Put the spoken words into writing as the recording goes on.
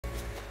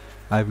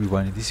Hi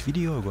everyone, in this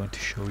video I'm going to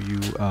show you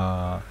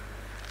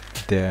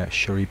the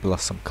cherry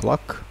blossom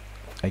clock.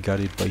 I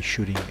got it by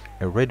shooting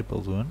a red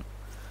balloon.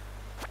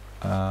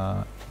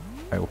 I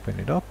opened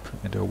it up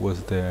and there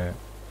was the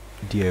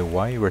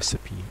DIY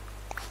recipe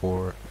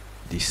for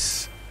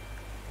this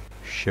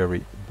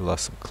cherry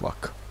blossom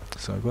clock.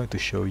 So I'm going to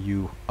show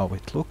you how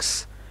it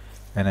looks,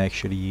 and I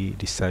actually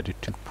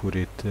decided to put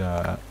it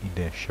in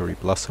the cherry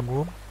blossom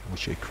room,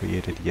 which I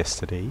created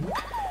yesterday.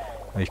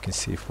 You can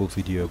see a full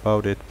video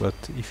about it, but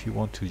if you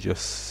want to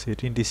just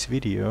sit in this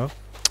video,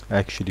 I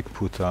actually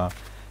put a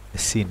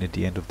scene at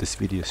the end of this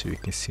video so you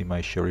can see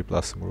my cherry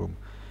blossom room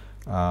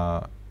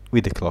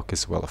with the clock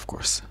as well, of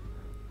course.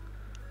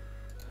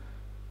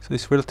 So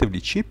it's relatively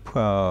cheap,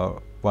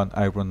 1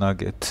 iron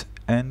nugget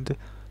and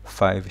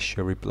 5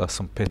 cherry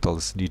blossom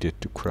petals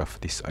needed to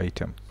craft this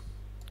item.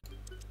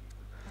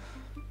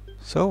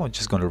 So I'm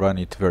just gonna run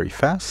it very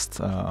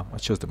fast. I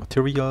chose the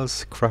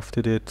materials,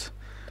 crafted it,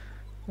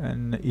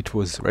 and it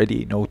was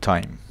ready in no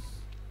time.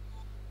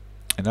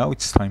 And now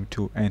it's time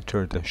to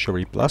enter the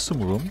cherry blossom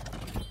room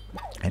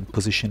and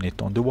position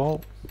it on the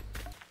wall.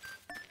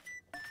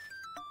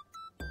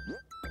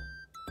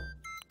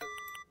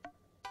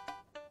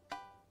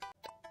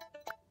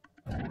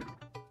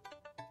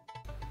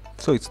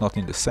 So it's not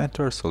in the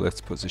center, so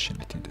let's position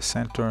it in the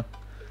center.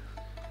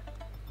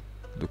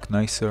 Look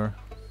nicer.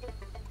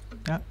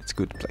 Yeah, it's a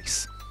good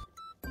place.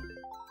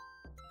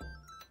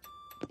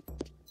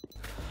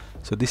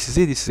 So this is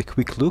it. This is a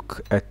quick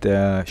look at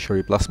the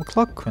cherry blossom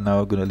clock, and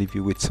now I'm gonna leave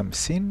you with some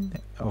scene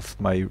of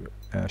my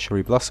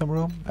cherry blossom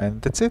room, and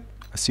that's it.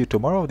 I'll see you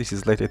tomorrow. This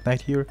is late at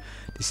night here.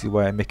 This is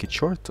why I make it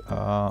short.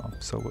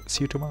 So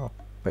see you tomorrow.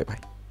 Bye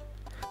bye.